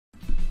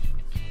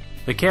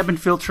The cabin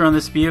filter on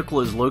this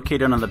vehicle is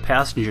located on the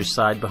passenger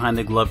side behind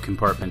the glove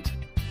compartment.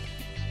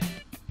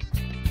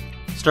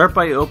 Start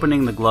by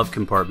opening the glove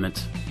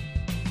compartment.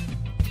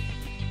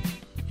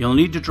 You'll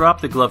need to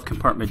drop the glove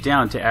compartment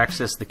down to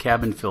access the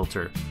cabin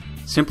filter.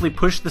 Simply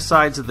push the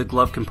sides of the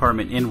glove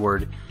compartment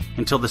inward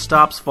until the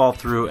stops fall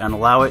through and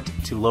allow it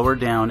to lower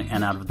down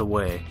and out of the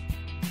way.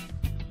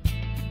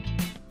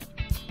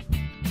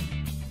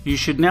 You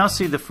should now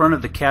see the front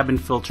of the cabin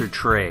filter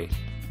tray.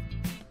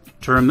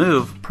 To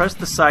remove, press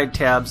the side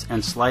tabs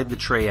and slide the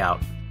tray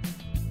out.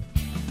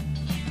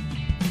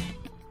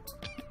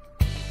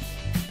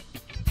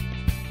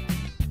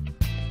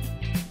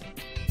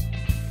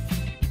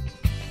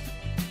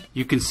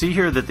 You can see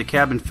here that the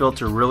cabin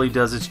filter really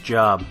does its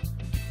job.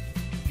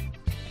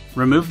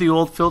 Remove the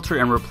old filter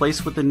and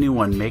replace with a new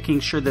one,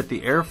 making sure that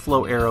the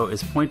airflow arrow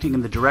is pointing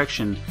in the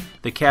direction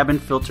the cabin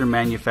filter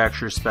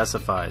manufacturer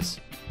specifies.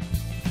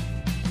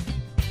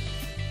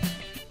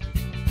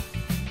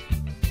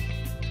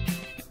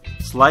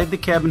 Slide the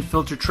cabin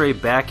filter tray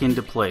back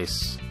into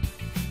place.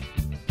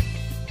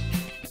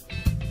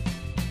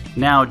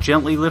 Now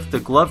gently lift the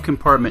glove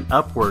compartment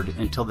upward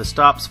until the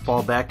stops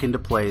fall back into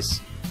place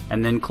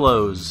and then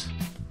close.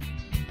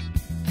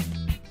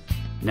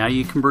 Now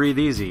you can breathe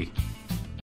easy.